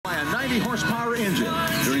190 horsepower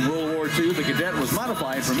engine. During World War II, the Cadet was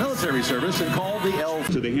modified for military service and called the L.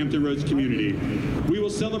 To the Hampton Roads community, we will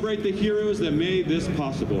celebrate the heroes that made this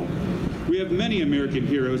possible. We have many American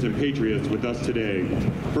heroes and patriots with us today.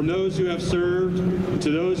 From those who have served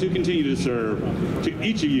to those who continue to serve, to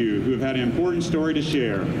each of you who have had an important story to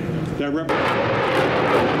share that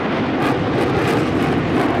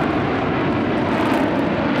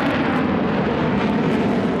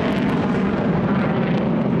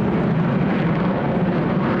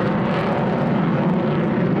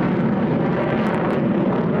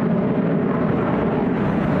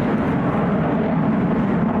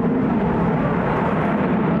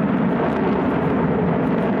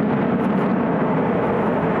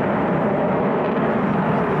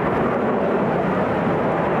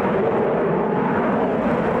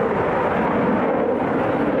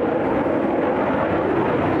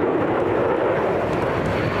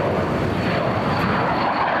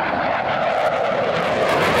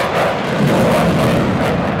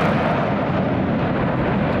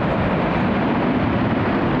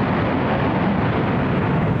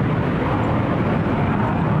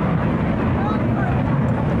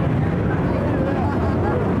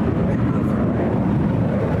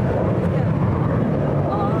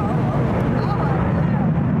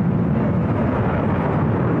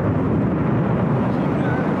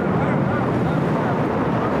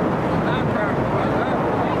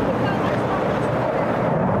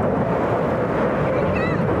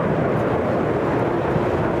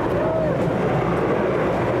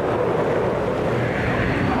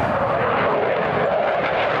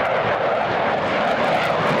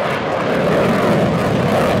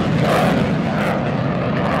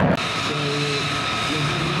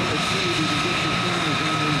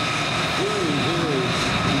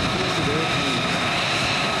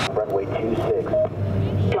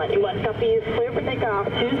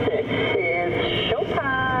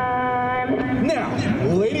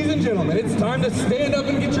Time to stand up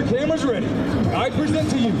and get your cameras ready. I present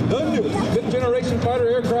to you the newest fifth-generation fighter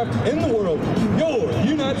aircraft in the world, your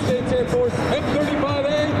United States Air Force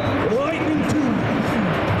F-35A Lightning II.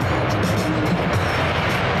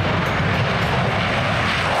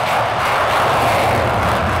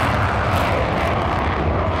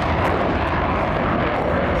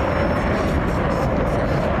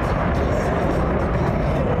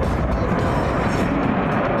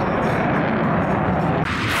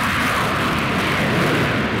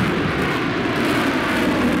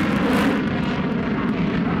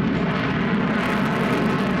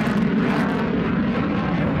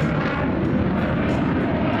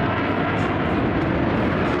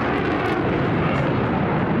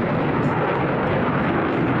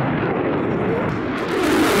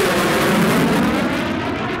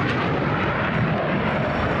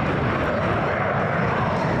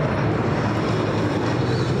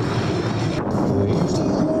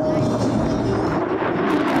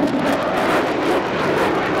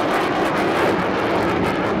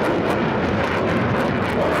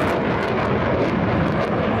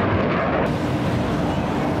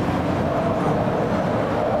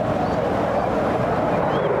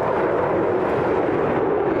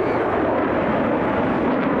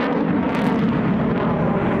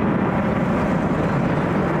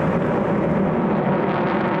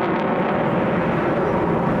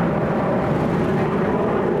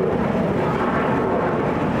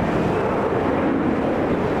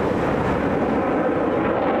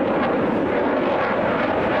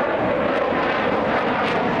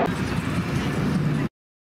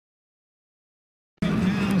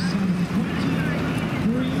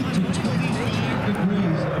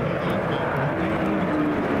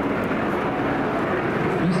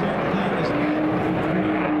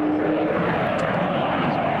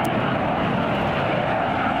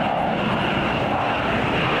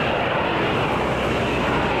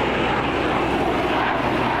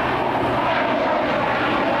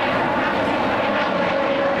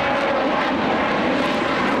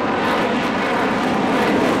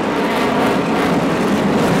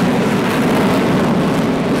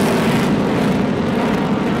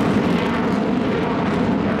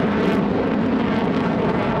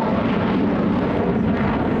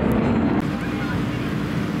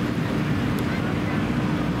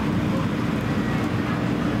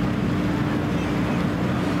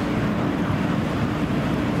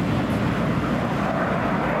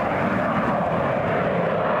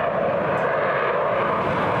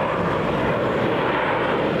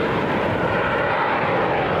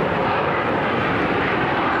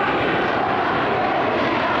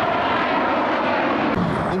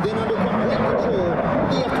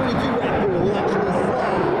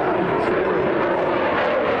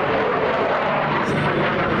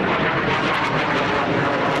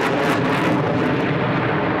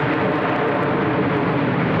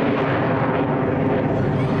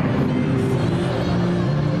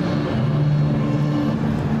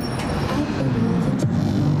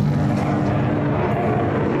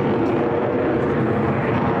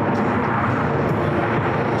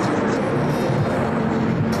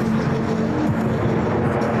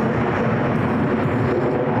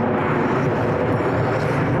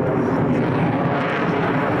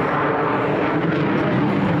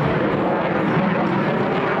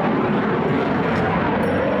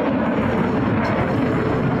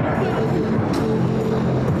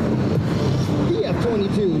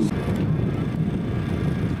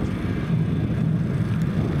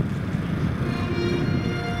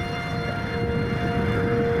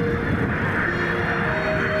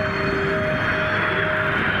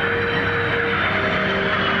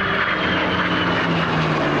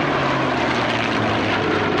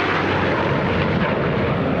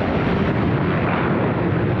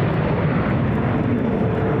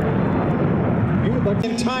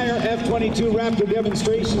 F-22 Raptor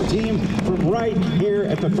Demonstration Team from right here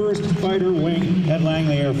at the 1st Fighter Wing at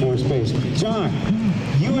Langley Air Force Base. John,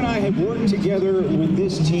 you and I have worked together with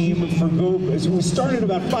this team we started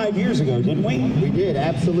about 5 years ago, didn't we? We did,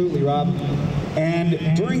 absolutely, Rob.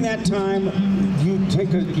 And during that time,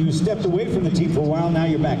 you stepped away from the team for a while, now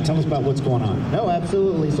you're back. Tell us about what's going on. No,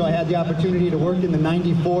 absolutely. So I had the opportunity to work in the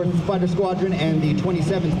 94th Fighter Squadron and the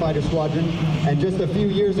 27th Fighter Squadron. And just a few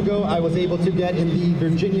years ago, I was able to get in the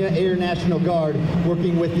Virginia Air National Guard,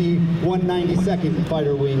 working with the 192nd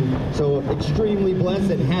Fighter Wing. So extremely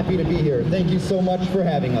blessed and happy to be here. Thank you so much for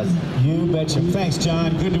having us. You betcha. Thanks,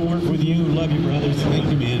 John. Good to work with you. Love you, brothers. Thank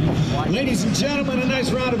you, man. Ladies and gentlemen, a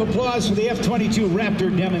nice round of applause for the F-22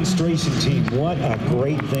 Raptor Demonstration Team. What a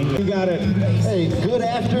great thing. We got it. Hey, good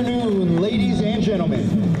afternoon, ladies and gentlemen.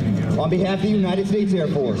 On behalf of the United States Air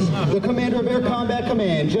Force, the Commander of Air Combat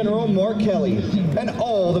Command, General Mark Kelly, and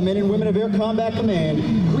all the men and women of Air Combat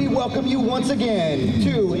Command, we welcome you once again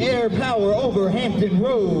to Air Power over Hampton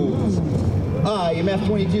Roads. I am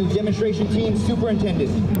F-22 Demonstration Team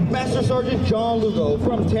Superintendent, Master Sergeant John Lugo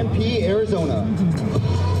from Tempe, Arizona.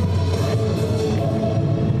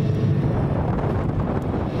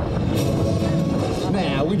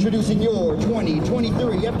 Now introducing your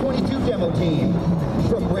 2023 F-22 Demo Team.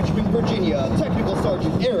 From Richmond, Virginia, Technical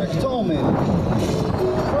Sergeant Eric Tallman.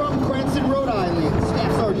 From Cranston, Rhode Island,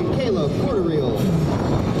 Staff Sergeant Caleb Porterreal.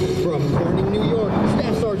 From Corning, New York,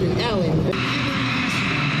 Staff Sergeant